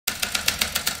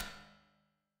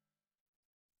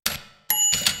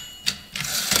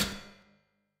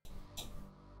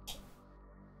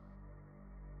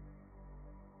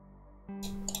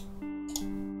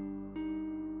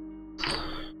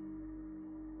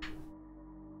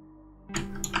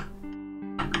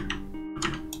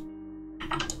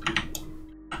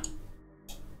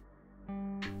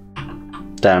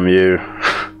Damn you.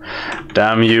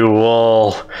 Damn you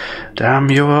all. Damn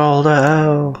you all to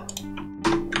hell.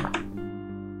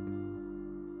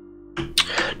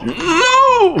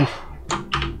 No!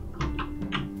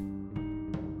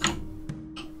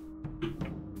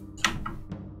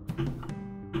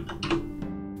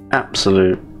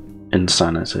 Absolute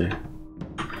insanity.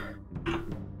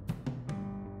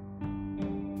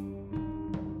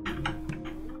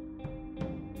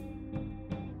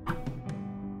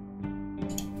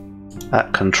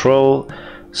 At control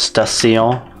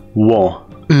station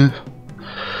 1.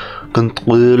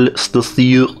 Control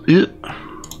station 1.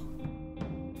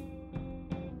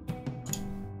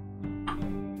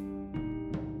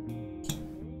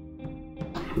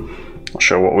 Not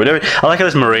sure what we're doing. I like how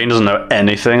this Marine doesn't know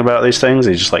anything about these things.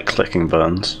 He's just like clicking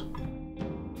buttons.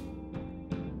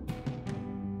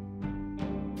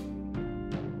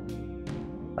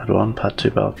 Pad 1, pad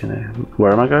 2 balcony.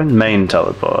 Where am I going? Main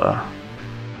teleporter.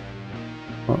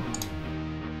 What?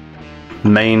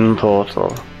 Main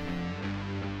portal.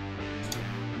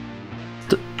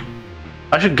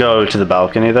 I should go to the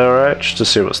balcony though, right? Just to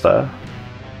see what's there.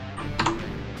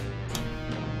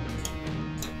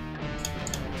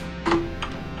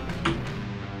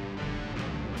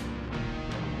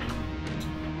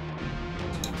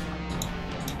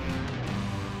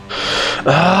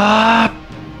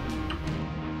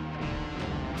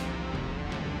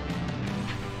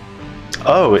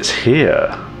 Oh, it's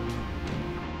here.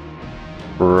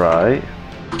 Right.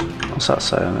 What's that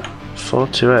say on it?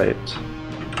 428.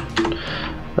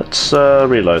 Let's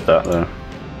reload that though.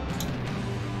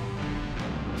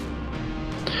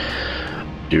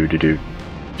 Do.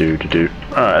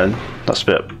 Alright, that's a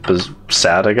bit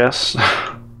sad, I guess.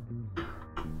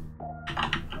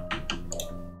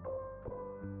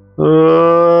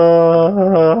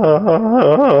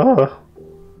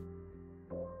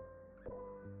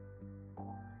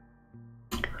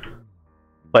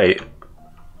 Wait,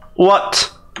 what?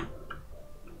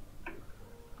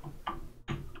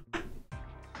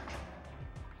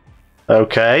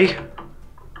 Okay.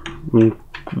 I'm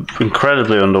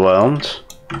incredibly underwhelmed.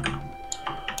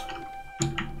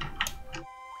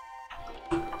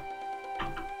 I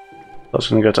was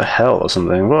gonna go to hell or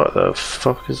something. What the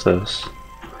fuck is this?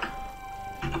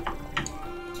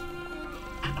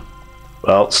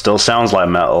 Well, it still sounds like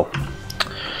metal.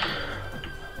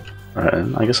 Right,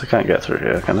 I guess I can't get through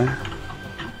here, can I?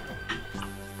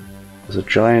 There's a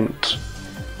giant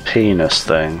penis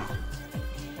thing.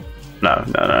 No,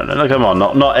 come on,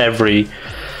 not every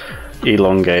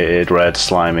elongated red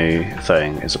slimy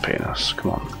thing is a penis.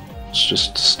 Come on, it's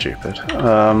just stupid.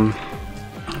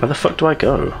 Where the fuck do I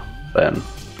go then?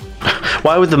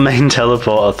 Why would the main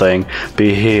teleporter thing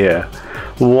be here?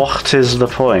 What is the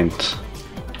point?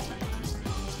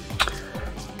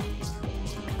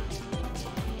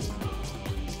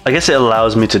 I guess it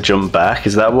allows me to jump back.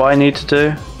 Is that what I need to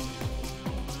do?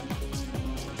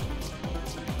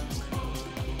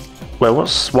 Wait,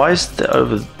 why is the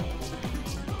over...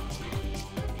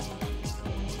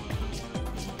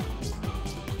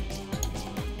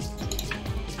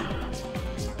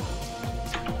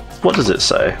 What does it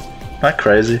say? Am I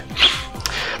crazy?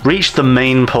 Reach the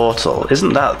main portal.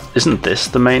 Isn't this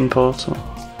the main portal?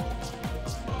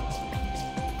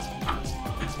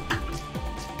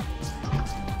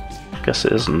 Guess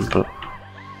it isn't, but...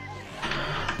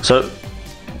 So...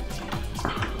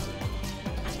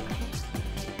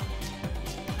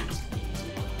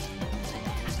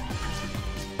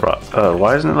 Right,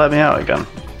 why isn't it letting me out again?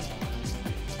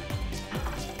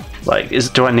 Like,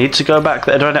 do I need to go back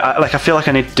there? I feel like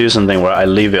I need to do something where I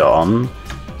leave it on,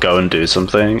 go and do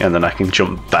something, and then I can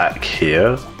jump back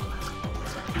here.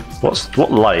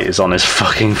 What light is on his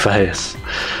fucking face?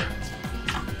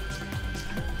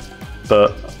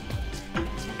 But...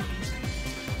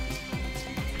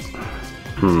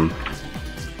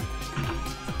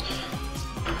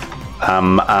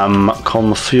 I'm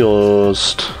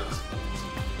confused.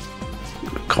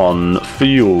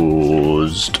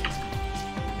 Confused.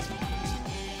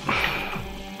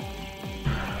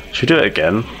 Should we do it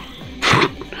again?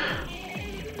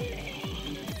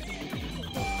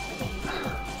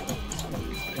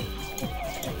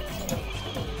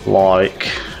 Like...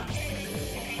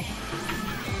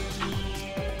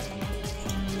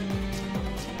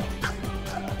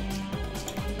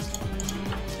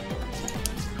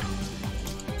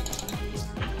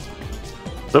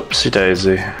 Oopsie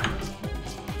daisy.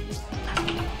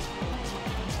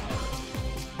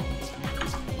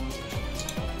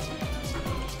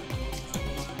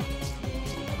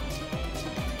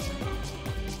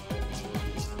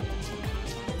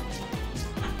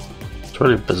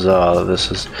 really bizarre that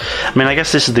this is... I mean, I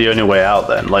guess this is the only way out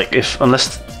then. Like,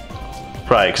 unless...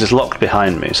 Right, because it's locked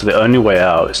behind me, so the only way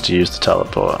out is to use the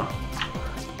teleporter.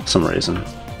 For some reason.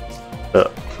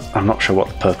 But I'm not sure what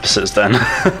the purpose is then.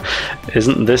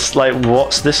 Isn't this, like,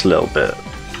 what's this little bit?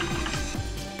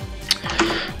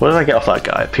 What did I get off that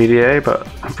guy? PDA? But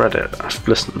I've read it. I've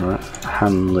listened to it.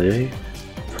 Hanley.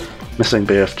 Missing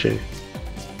BFG.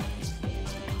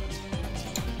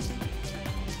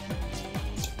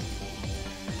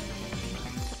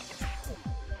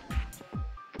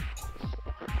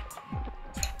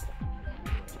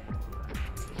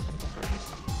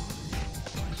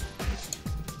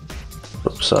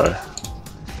 Oops, sorry.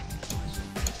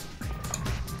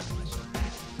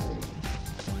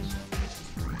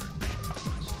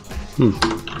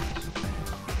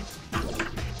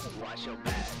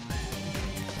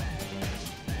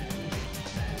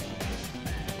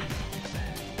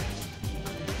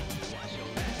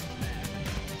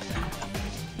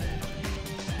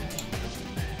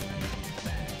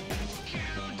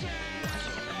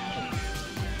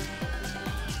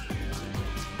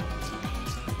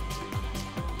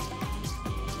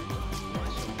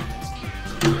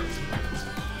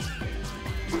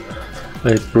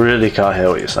 I really can't hear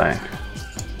what you're saying.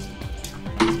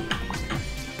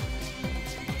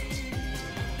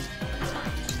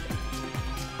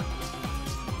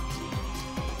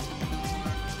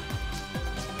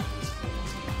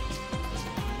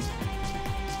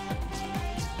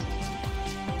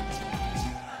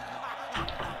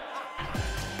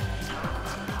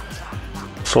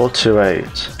 Four, 2,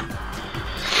 8.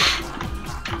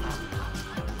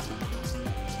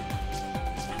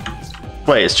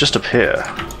 Wait, it's just up here.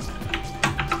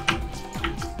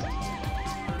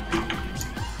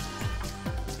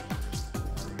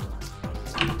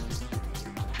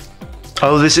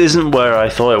 Oh, this isn't where I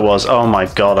thought it was. Oh my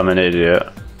god, I'm an idiot.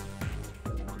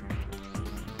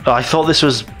 I thought this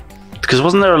was... Because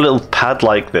wasn't there a little pad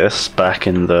like this back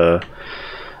in the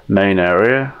main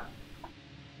area?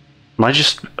 Am I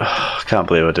just... I can't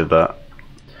believe I did that.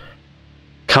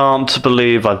 Can't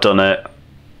believe I've done it.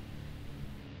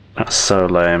 That's so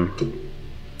lame.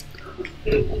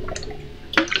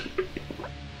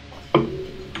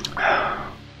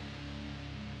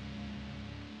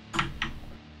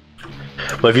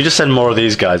 Well, if you just send more of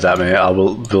these guys at me,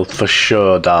 will for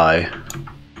sure die.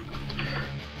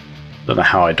 Don't know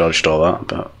how I dodged all that,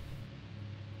 but...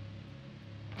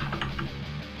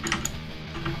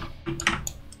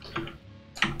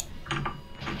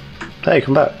 Hey,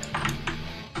 come back.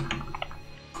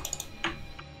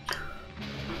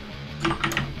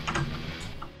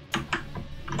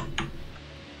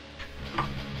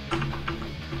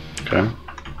 Okay.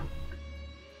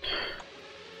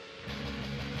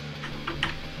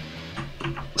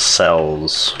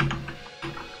 Cells.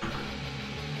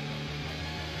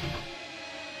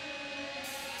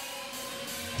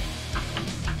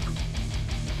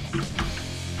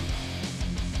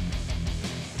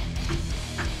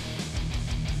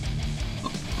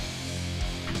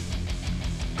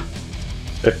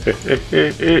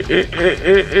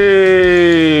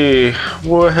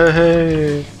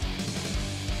 Way.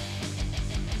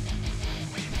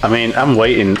 I mean, I'm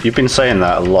waiting. You've been saying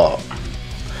that a lot.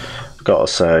 Gotta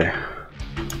say.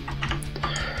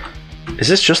 Is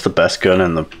this just the best gun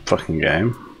in the fucking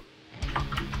game?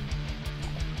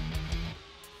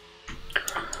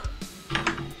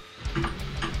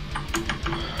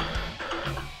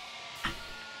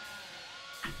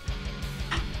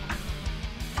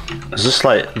 Is this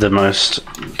like the most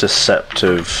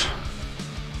deceptive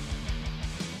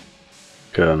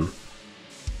gun?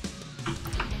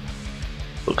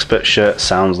 Looks a bit shit,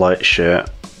 sounds like shit.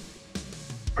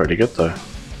 Pretty good though.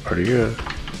 Pretty good.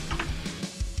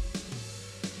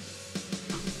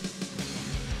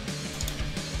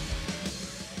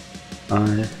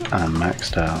 I am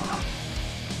maxed out.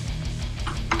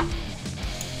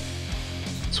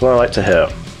 That's what I like to hear.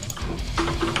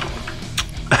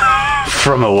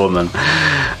 From a woman.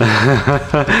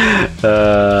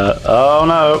 Oh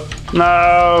no.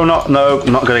 No,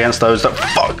 not good against those.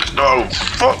 Fuck, no,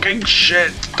 fucking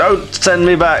shit. Don't send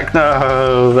me back.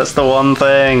 No, that's the one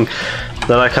thing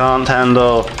that I can't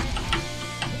handle.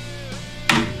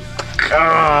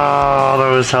 Oh,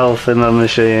 there was health in the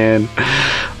machine.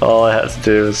 All I had to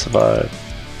do was survive.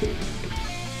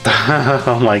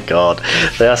 Oh my god,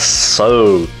 they are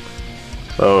so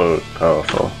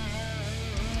powerful.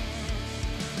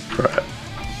 Right.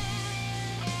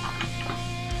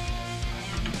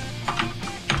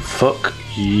 Fuck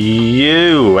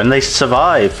you! And they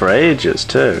survive for ages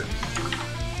too.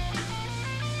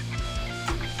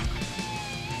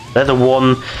 They're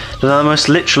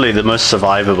literally the most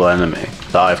survivable enemy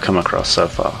that I've come across so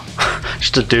far.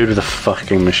 Just a dude with a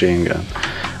fucking machine gun.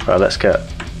 Right, let's get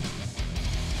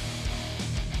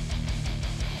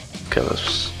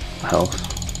this health.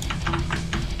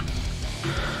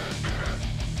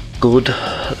 Good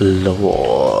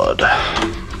lord.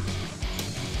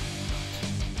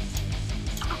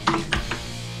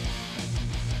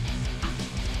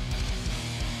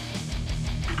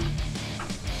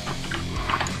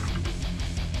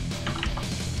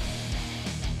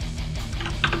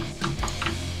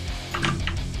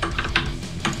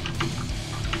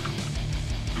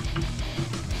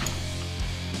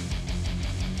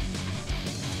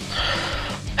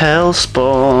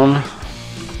 Hellspawn.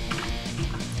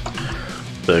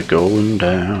 They're going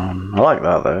down. I like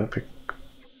that though. Big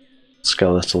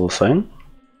skeletal thing.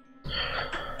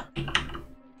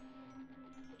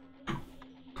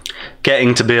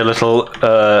 Getting to be a little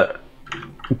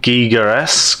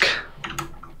Giga-esque,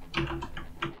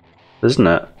 isn't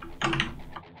it?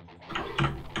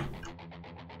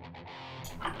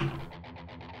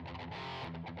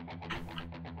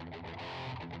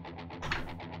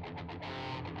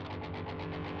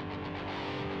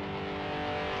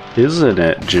 Isn't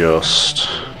it just?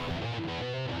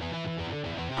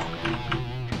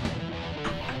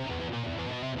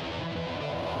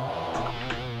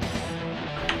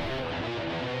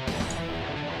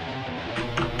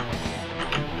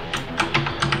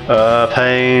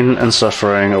 Pain and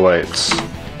suffering awaits.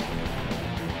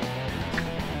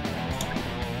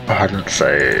 I hadn't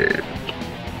saved.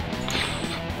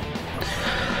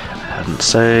 Hadn't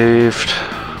saved.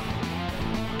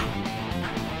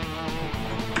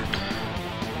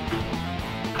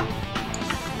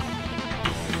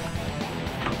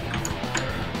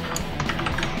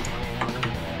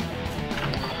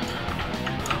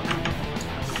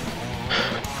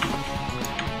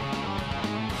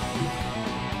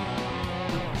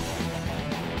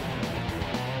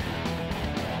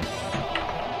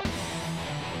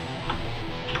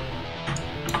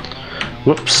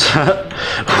 Whoops.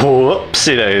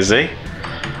 Whoopsie daisy.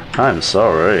 I'm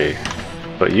sorry,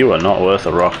 but you are not worth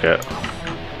a rocket.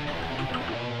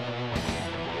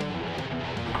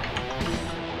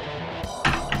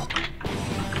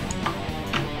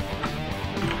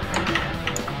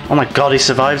 Oh my god, he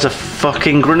survives a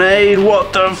fucking grenade!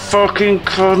 What the fucking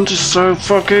cunt is so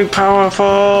fucking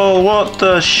powerful! What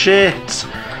the shit?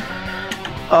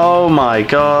 Oh my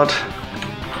god.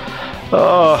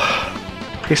 Oh.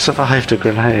 He survived a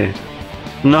grenade.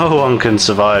 No one can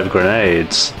survive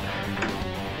grenades.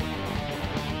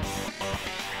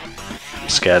 I'm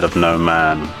scared of no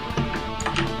man.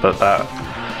 But that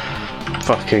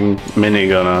fucking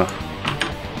minigunner.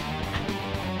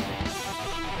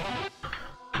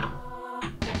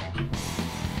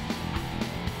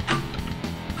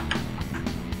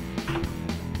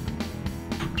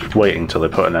 Just waiting till they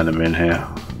put an enemy in here.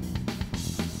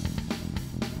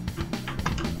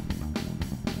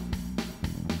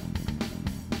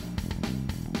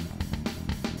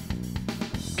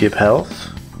 Give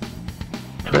health,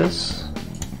 please.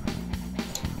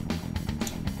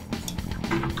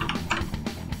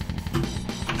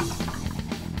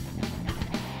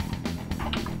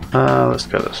 Let's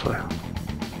go this way.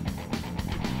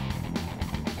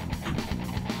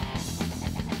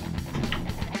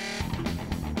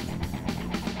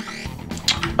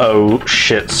 Oh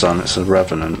shit, son, it's a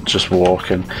revenant just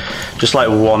walking. Just like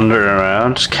wandering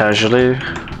around, just casually.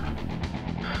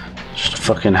 Just a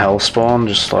fucking hellspawn,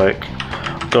 just like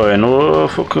going, oh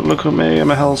fuck, look at me,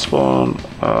 I'm a hellspawn.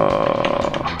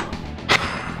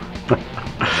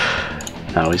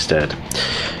 Now he's dead.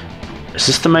 Is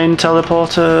this the main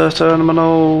teleporter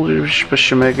terminal?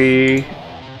 Shimegi?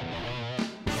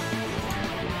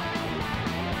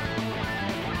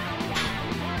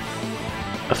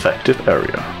 Effective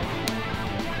area.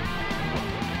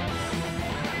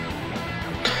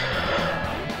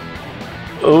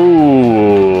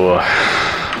 Ooh,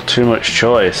 too much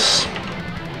choice.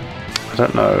 I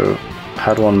don't know.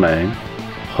 Pad 1 main,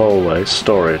 hallway,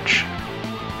 storage.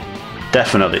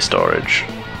 Definitely storage,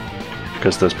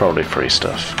 because there's probably free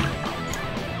stuff.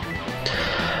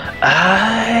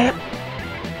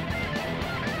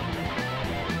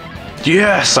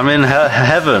 Yes, I'm in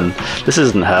heaven. This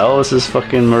isn't hell. This is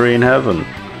fucking marine heaven.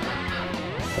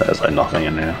 There's like nothing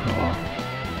in here. Oh.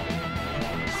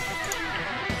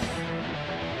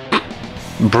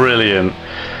 Brilliant.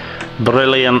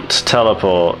 Brilliant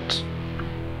teleport.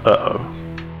 Uh-oh.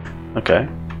 Okay.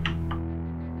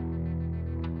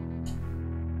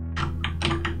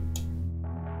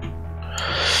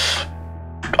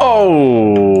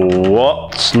 Oh,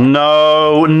 what?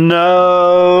 No,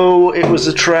 no, it was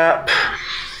a trap.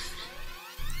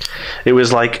 It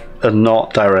was like a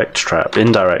not direct trap,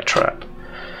 indirect trap.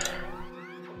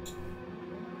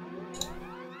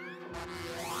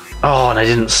 Oh, and I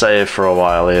didn't save for a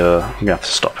while either. I'm gonna have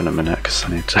to stop in a minute because I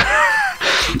need to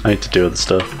I need to do other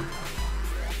stuff.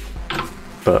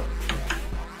 But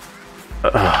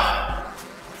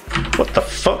what the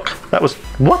fuck? That was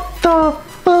what the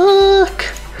fuck?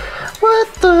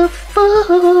 What the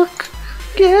fuck?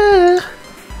 Yeah.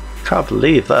 Can't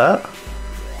believe that.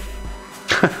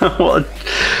 What a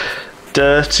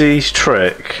dirty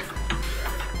trick.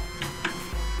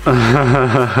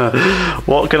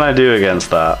 What can I do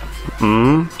against that?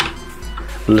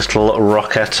 Little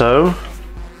Rocketto.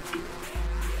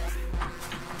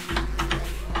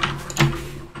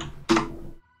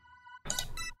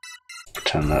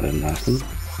 Pretend that didn't happen.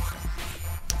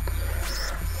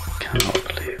 Cannot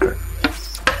believe it.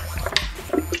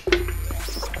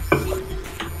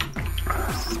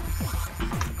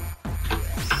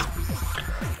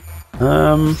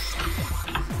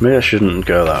 Maybe I shouldn't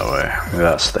go that way. Maybe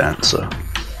that's the answer.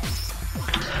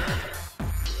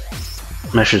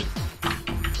 Maybe I should...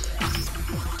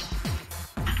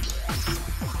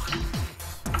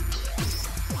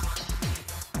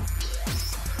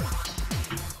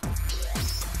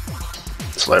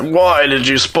 It's like, why did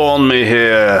you spawn me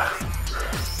here?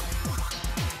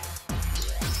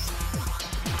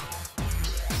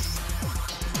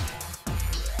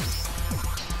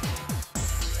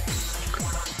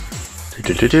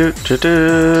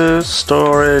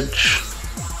 Storage.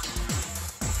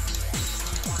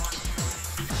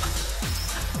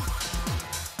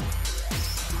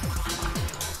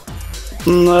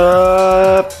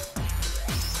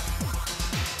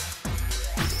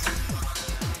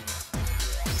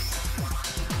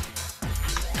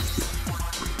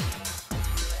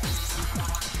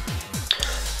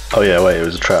 Oh yeah, wait, it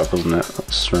was a trap, wasn't it?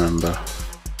 Let's remember.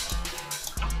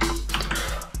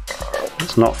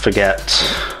 Let's not forget.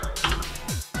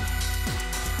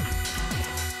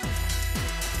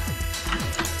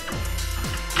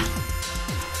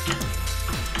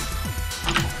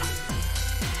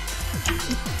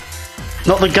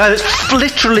 Not the guy that's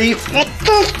literally... What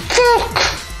the fuck?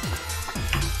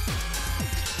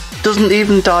 Doesn't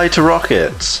even die to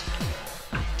rockets.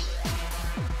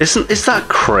 Is that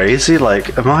crazy?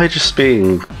 Like, am I just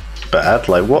being bad?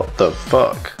 Like, what the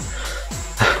fuck?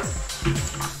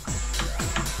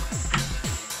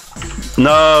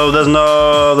 No, there's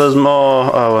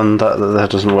more. Oh, and that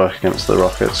doesn't work against the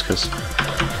rockets because.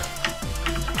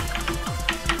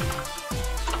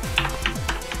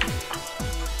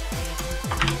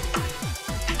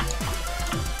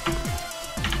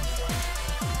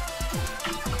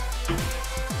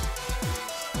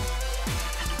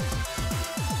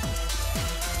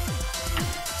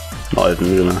 Not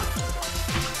even gonna.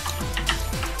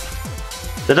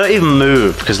 They don't even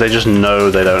move because they just know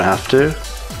they don't have to.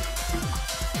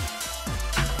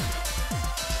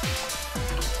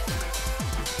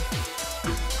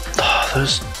 Oh,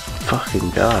 those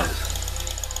fucking guys.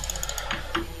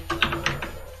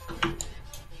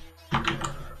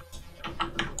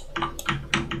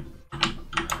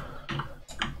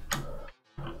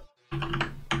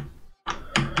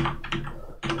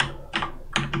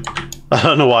 I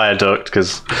don't know why I ducked,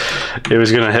 because it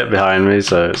was going to hit behind me,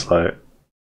 so it's like...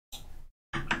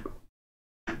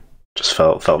 Just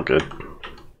felt good.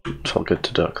 Felt good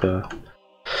to duck there.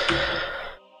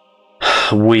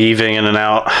 Weaving in and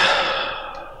out.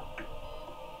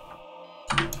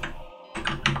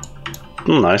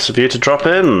 Nice of you to drop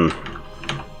in.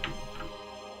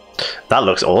 That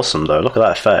looks awesome though, look at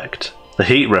that effect. The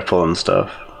heat ripple and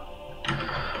stuff.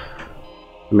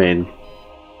 I mean...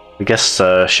 I guess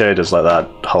shaders like that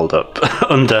hold up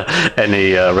under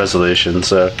any resolution,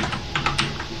 so...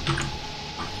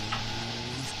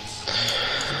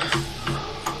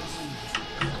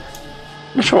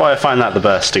 I'm not sure why I find that the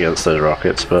best against those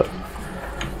rockets, but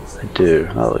I do.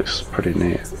 That looks pretty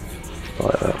neat. I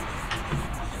like that.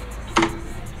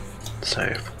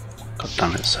 Save. God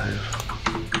damn it, save.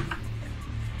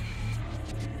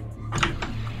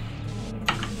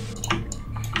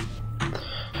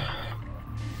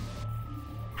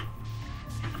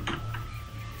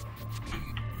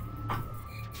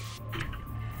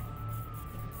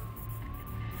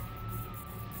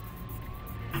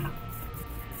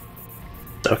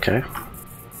 Okay.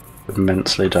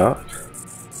 Immensely dark.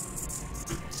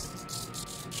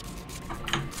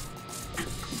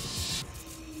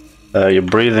 You're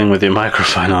breathing with your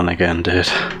microphone on again, dude.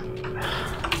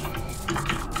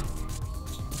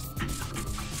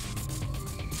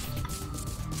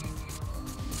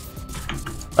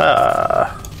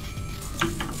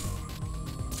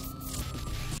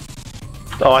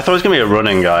 Oh, I thought it was gonna be a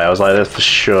running guy. I was like, for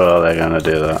sure they're gonna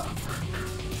do that.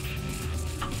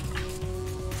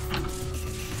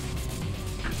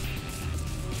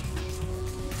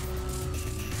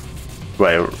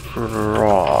 Wait,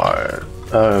 right.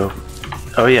 Oh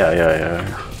yeah.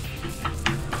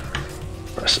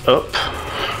 Press up.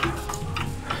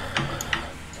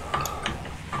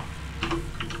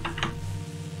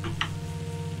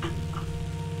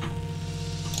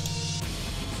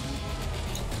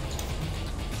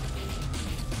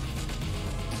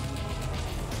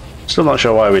 Still not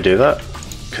sure why we do that,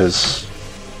 because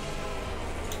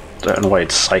I don't know why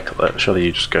you'd cycle it. Surely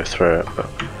you just go through it, but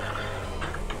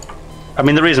I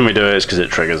mean the reason we do it is because it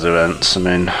triggers events. I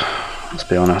mean, let's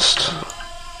be honest.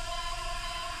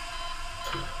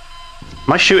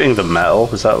 Am I shooting the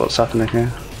metal? Is that what's happening here?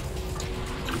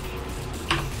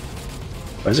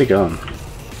 Where's he gone?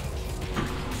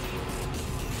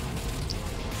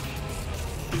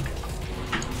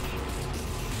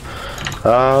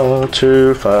 Oh,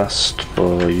 too fast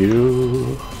for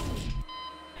you.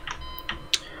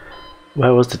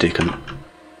 Where was the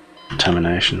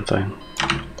decontamination thing?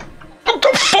 What the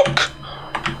fuck?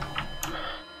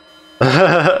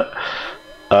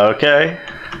 Okay.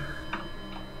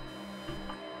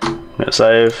 Let's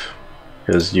save,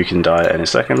 because you can die at any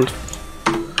second.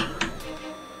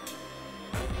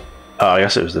 Oh, I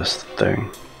guess it was this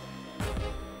thing.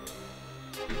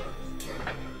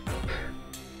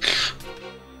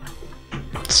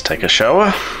 Let's take a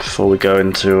shower before we go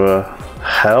into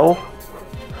hell.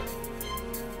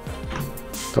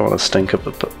 Don't want to stink up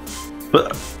but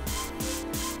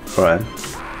right.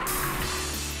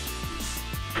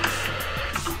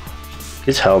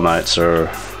 These hell knights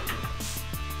are...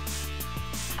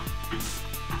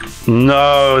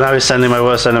 No, now he's sending my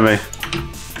worst enemy.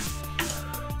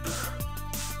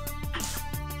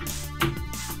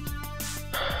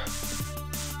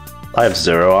 I have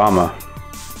 0 armor.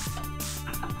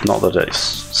 Not that it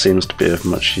seems to be of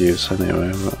much use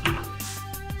anyway, but...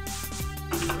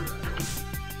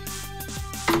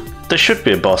 There should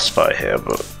be a boss fight here,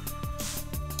 but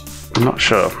I'm not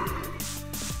sure.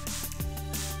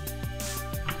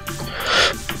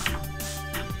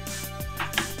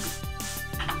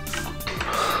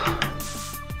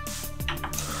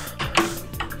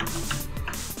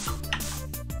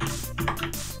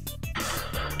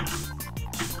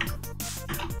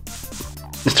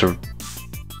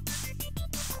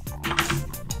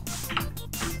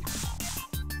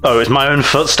 Oh, it's my own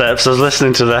footsteps. I was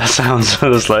listening to their sounds. I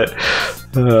was like,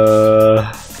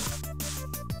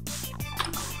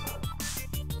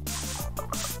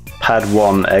 Pad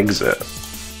 1 exit.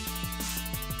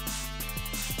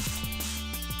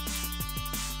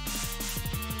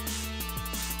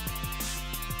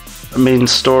 I mean,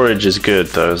 storage is good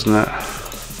though, isn't it?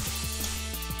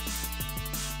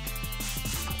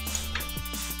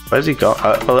 Where's he got?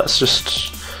 Well, let's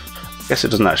just... I guess it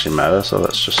doesn't actually matter, so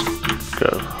let's just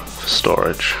go for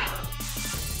storage.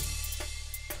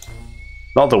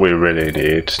 Not that we really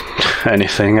need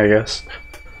anything, I guess.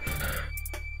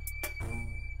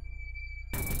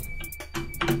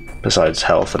 Besides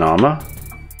health and armor.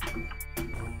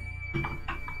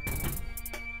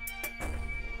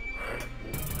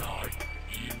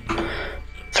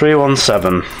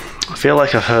 $317. I feel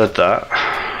like I've heard that.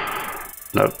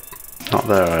 Nope, not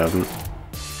there. I haven't.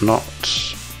 Not.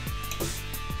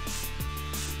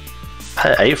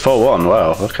 Hey, 841.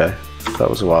 Wow. Okay, that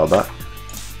was a while back.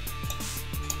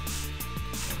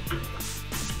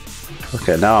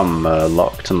 Okay, now I'm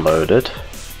locked and loaded.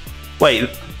 Wait.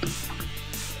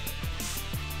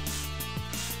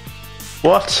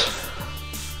 What?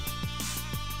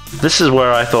 This is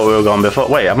where I thought we were going before.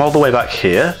 Wait, I'm all the way back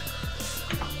here?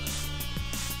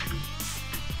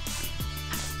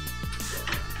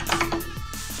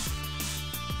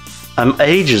 I'm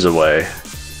ages away.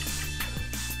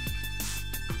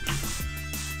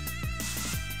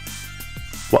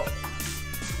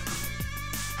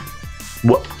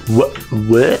 What?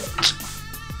 What?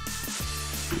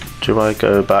 Do I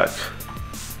go back?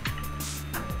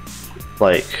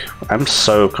 Like, I'm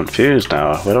so confused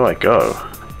now. Where do I go?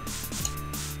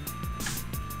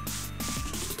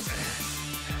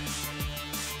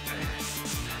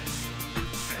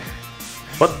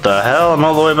 What the hell? I'm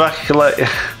all the way back, like...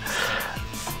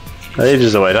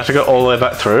 ages away. Do I have to go all the way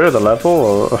back through the level,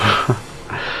 or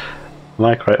am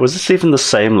I correct? Was this even the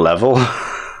same level?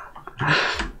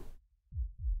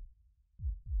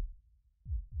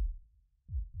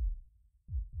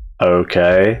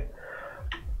 Okay.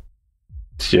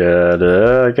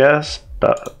 Yeah, I guess.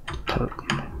 But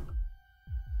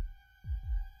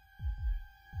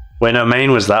Wait, no,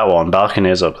 main was that one.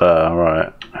 Balcony is up there.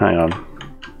 Alright, hang on.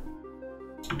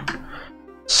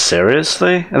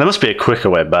 Seriously? And there must be a quicker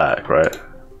way back, right?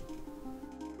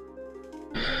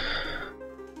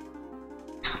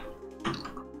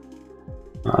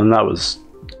 And that was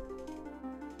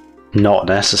not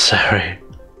necessary.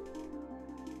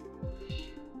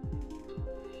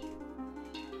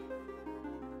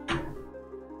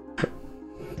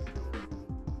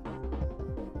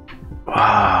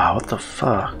 Wow, what the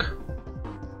fuck?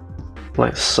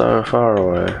 Like so far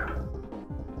away.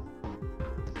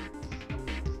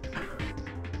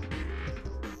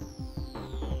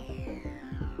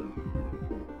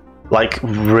 Like,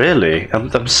 really?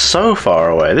 I'm so far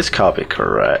away. This can't be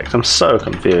correct. I'm so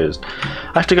confused.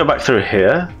 I have to go back through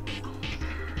here?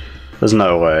 There's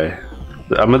no way.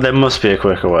 I mean, there must be a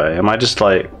quicker way. Am I just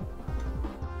like...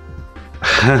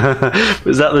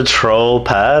 Is that the troll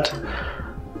pad?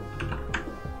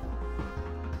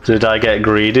 Did I get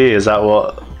greedy? Is that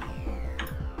what...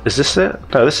 Is this it?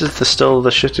 No, this is still the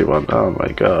shitty one. Oh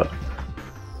my god.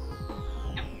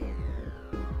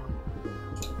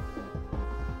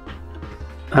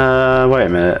 Wait a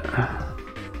minute.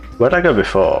 Where'd I go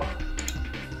before?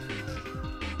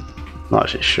 Not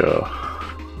actually sure.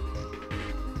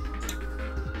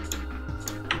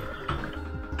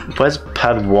 Where's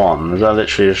pad 1? Is that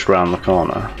literally just round the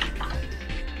corner?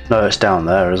 No, it's down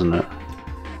there, isn't it?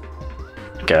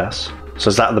 I guess. So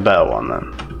is that the better one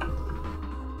then?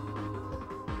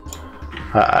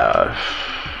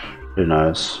 Who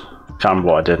knows? Can't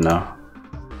remember what I did now.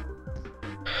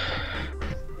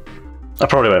 I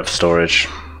probably went for storage.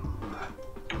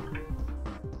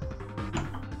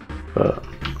 But...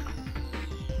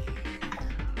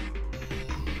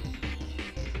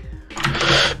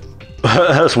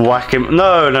 Let's whack him.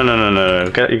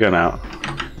 No. Get your gun out.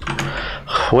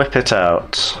 Whip it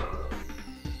out.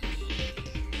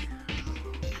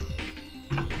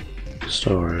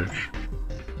 Storage.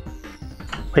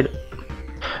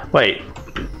 Wait.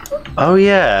 Oh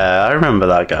yeah, I remember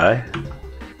that guy.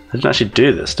 I didn't actually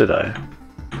do this, did I?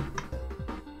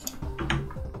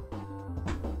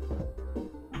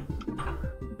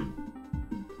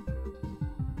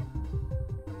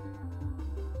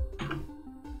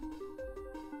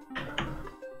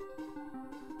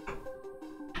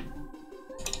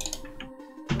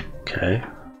 Okay.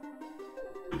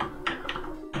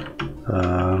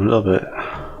 I'm a little bit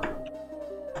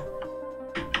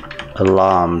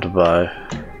alarmed by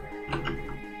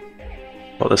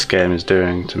what this game is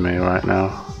doing to me right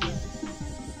now.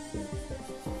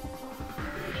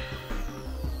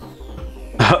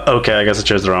 Okay, I guess I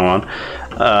chose the wrong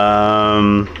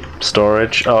one.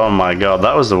 Storage. Oh my god,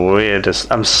 that was the weirdest.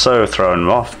 I'm so thrown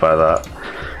off by that.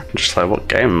 I'm just like, what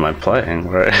game am I playing,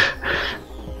 right?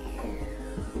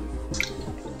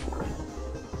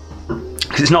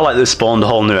 It's not like they spawned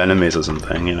whole new enemies or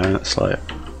something, you know, it's like...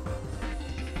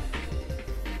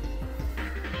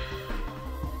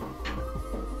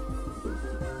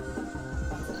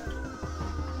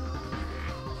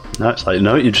 No, it's like,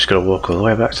 no, you just gotta walk all the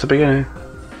way back to the beginning.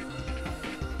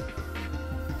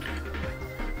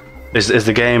 Is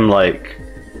the game, like,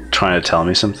 trying to tell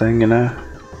me something, you know?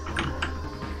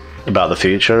 About the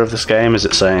future of this game? Is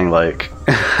it saying, like,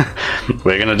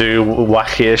 we're gonna do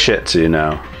wackier shit to you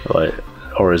now? Like...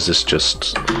 Or is this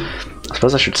just... I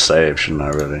suppose I should save, shouldn't I,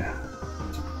 really?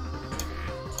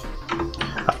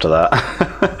 After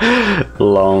that.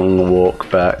 Long walk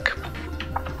back.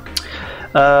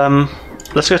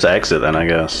 Let's go to exit then, I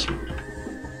guess.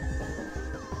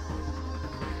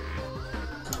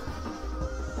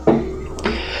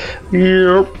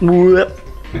 Yep.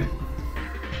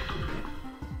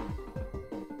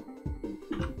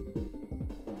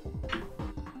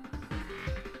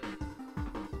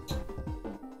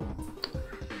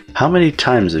 How many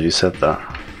times have you said that?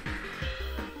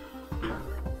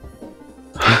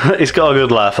 He's got a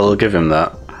good laugh, I'll give him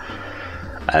that.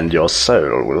 And your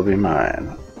soul will be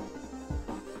mine.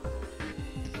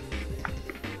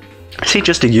 Is he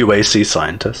just a UAC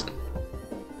scientist?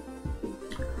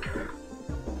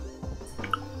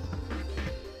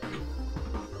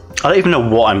 I don't even know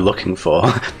what I'm looking for.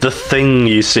 The thing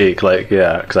you seek, like,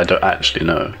 yeah, because I don't actually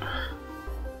know.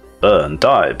 Burn,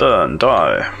 die, burn,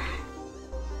 die.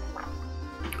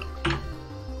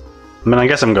 I mean, I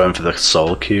guess I'm going for the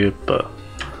soul cube, but...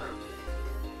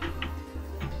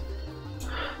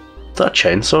 Is that a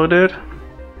chainsaw, dude?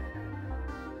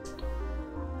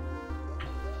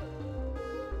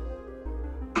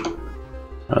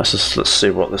 Let's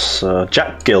see what this...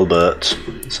 Jack Gilbert.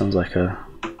 Sounds like a...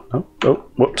 Oh,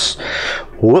 whoops.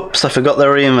 Whoops, I forgot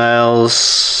their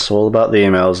emails. All about the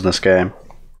emails in this game.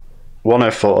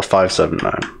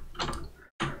 104579.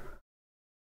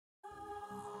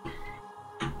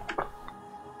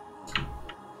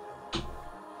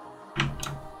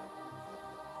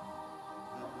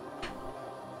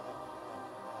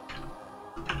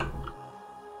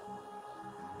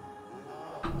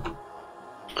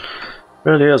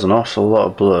 Really is an awful lot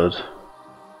of blood.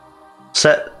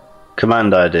 Set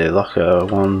command ID, locker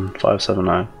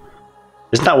 1579.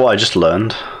 Isn't that what I just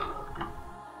learned?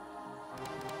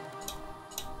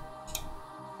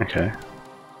 Okay.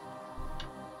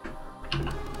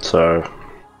 So,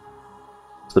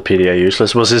 is the PDA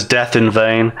useless? Was his death in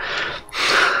vain?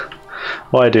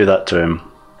 Why do that to him?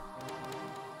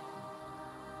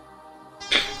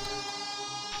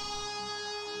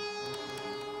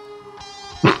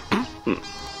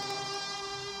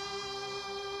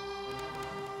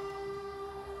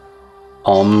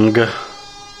 Omg.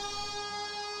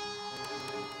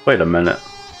 Wait a minute.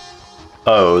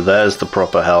 Oh, there's the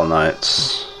proper Hell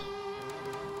Knights.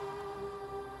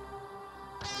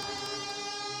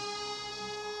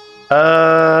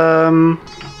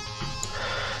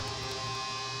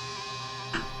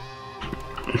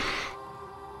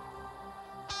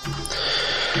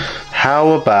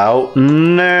 How about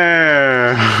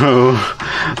no?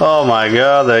 Oh my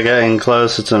god, they're getting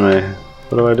closer to me.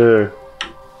 What do I do?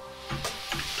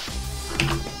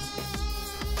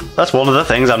 That's one of the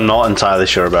things I'm not entirely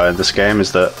sure about in this game,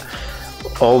 is that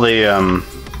all the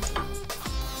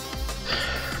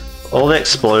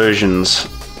explosions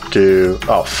do...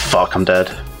 Oh fuck, I'm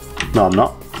dead. No, I'm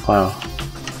not. Wow.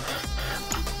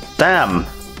 Damn!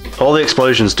 All the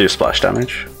explosions do splash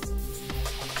damage.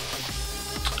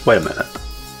 Wait a minute.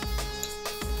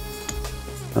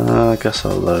 I guess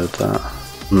I'll load that.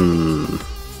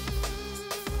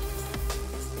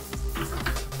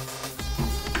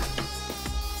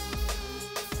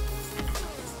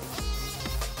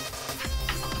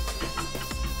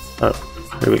 Oh,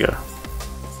 here we go.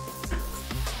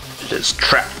 It is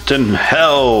trapped in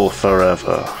hell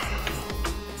forever.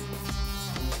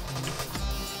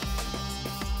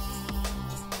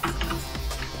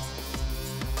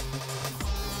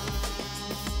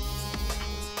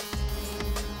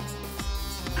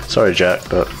 Sorry, Jack,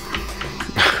 but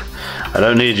I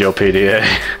don't need your PDA.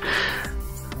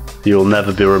 You will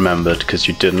never be remembered because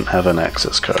you didn't have an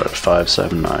access code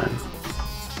 579.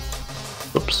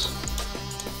 Oops.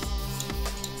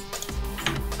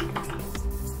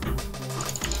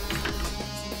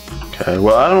 Okay,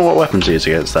 well, I don't know what weapons he is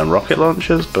against them. Rocket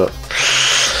launchers, but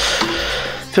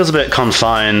feels a bit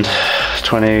confined.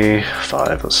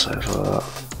 25, let's say for that.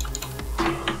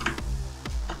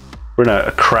 We're in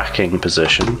a cracking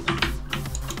position.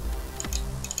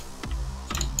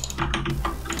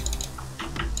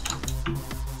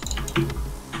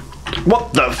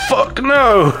 What the fuck?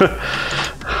 No!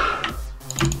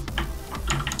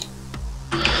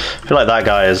 I feel like that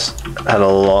guy has had a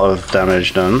lot of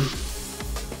damage done.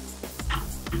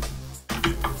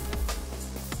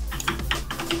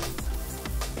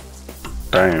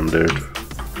 Damn, dude.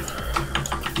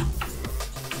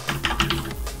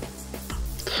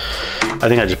 I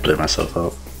think I just blew myself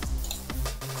up.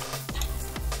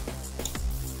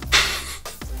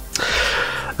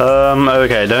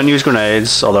 Okay, don't use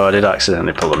grenades, although I did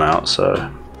accidentally pull them out, so...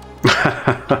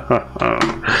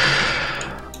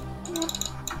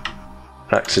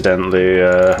 Accidentally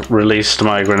released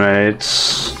my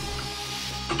grenades.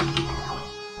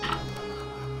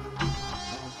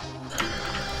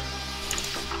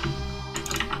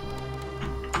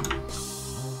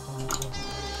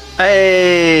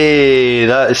 Hey,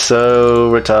 that is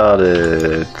so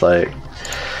retarded. Like,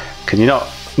 can you not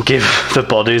give the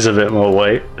bodies a bit more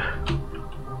weight?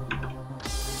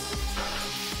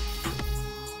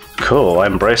 Cool, I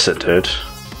embrace it, dude.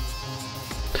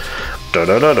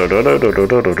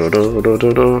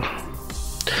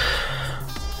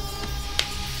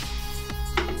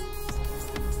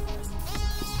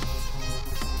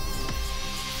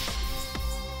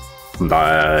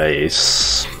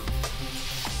 Nice.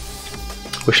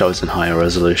 Wish I was in higher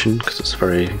resolution because it's a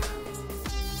very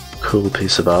cool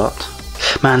piece of art.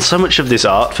 Man, so much of this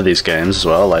art for these games as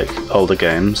well, like older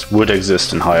games, would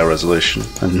exist in higher resolution,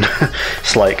 and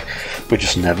it's like we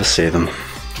just never see them.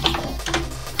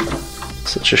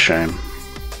 Such a shame.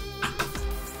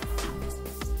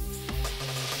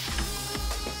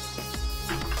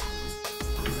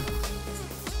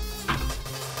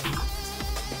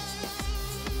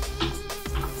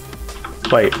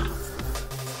 Wait.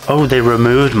 Oh, they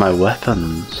removed my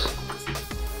weapons.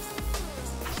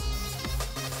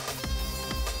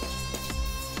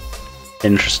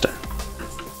 Interesting.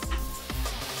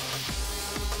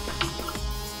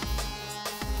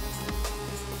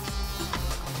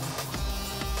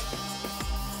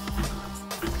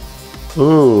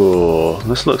 Ooh,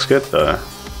 this looks good though.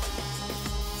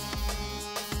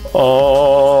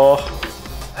 Oh,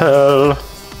 hell.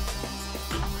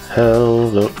 Hell. still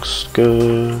looks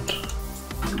good.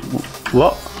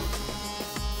 What?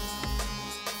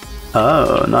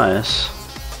 Oh, nice.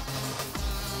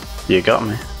 You got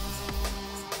me.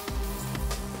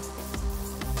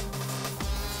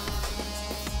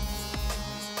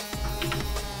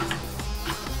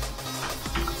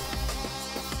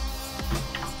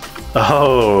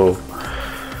 Oh,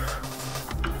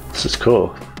 this is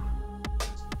cool.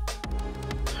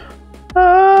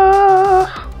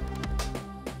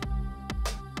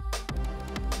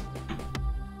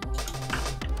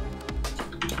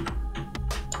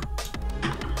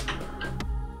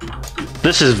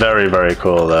 This is very, very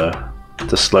cool though.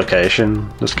 This location,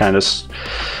 this kind of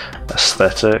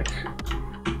aesthetic.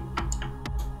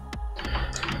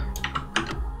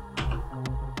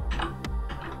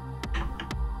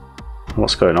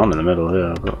 What's going on in the middle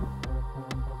here? But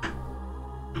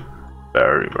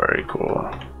very, very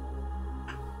cool.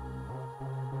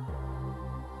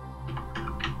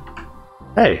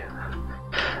 Hey,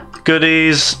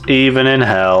 goodies even in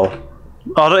hell.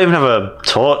 Oh, I don't even have a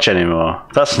torch anymore.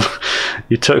 That's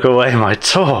you took away my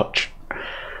torch.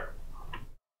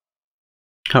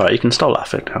 All right, you can stop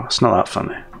laughing now. It's not that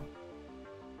funny.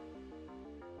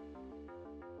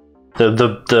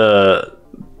 The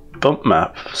bump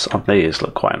maps on these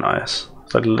look quite nice.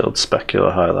 It's like little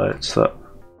specular highlights that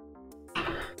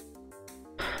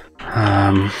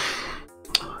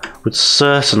would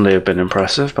certainly have been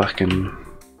impressive back in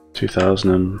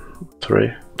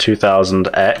 2003,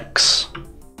 2000X.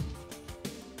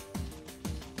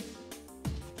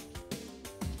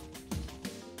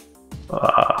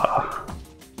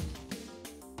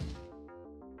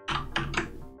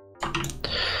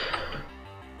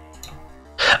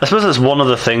 I suppose that's one of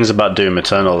the things about Doom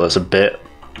Eternal that's a bit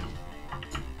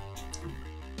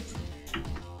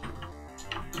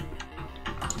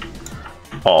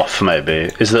off,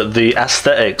 maybe, is that the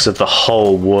aesthetics of the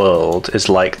whole world is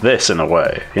like this in a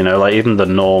way, you know, like even the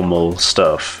normal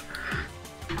stuff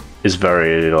is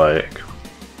very like,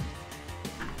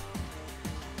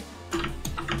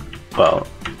 well,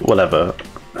 whatever,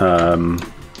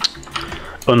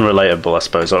 unrelatable, I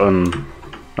suppose, or I don't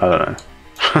know,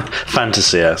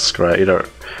 fantasy-esque, right? You don't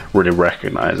really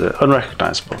recognize it.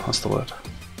 Unrecognizable, that's the word.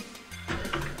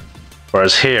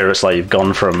 Whereas here, it's like you've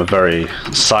gone from a very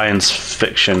science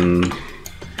fiction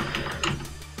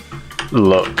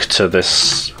look to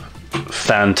this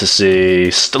fantasy.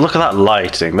 Look at that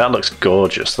lighting. That looks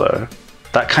gorgeous, though.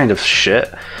 That kind of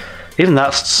shit. Even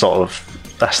that sort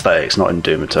of aesthetic's not in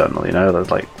Doom Eternal, you know?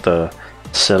 Like the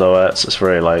silhouettes, it's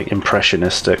very like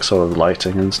impressionistic sort of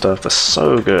lighting and stuff. They're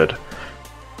so good.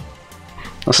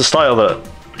 That's a style that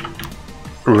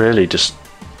really just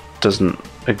doesn't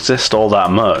exist all that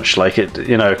much, like it,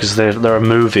 you know, because there are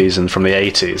movies and from the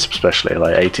 80s, especially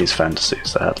like 80s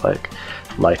fantasies that had like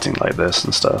lighting like this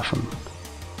and stuff, and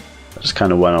it just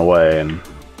kind of went away.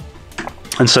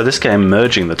 And so this game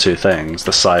merging the two things,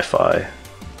 the sci-fi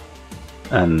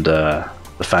and the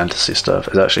fantasy stuff,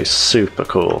 is actually super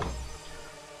cool.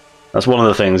 That's one of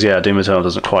the things, yeah, Doom Eternal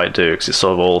doesn't quite do, because it's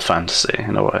sort of all fantasy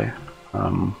in a way.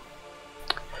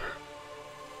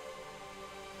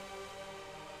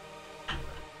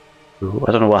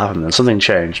 I don't know what happened then. Something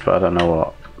changed, but I don't know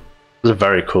what. These are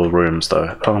very cool rooms,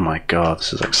 though. Oh my god,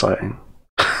 this is exciting.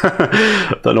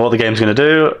 Don't know what the game's going to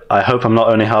do. I hope I'm not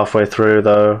only halfway through,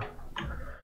 though.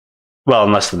 Well,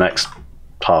 unless the next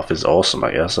half is awesome,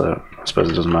 I guess. I suppose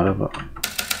it doesn't matter, but...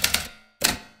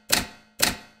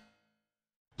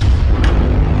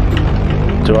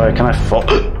 Can I fall?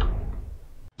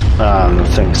 The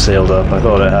thing sealed up. I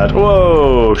thought it had.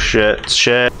 Whoa, shit.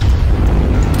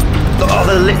 Oh,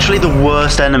 they're literally the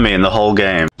worst enemy in the whole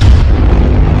game.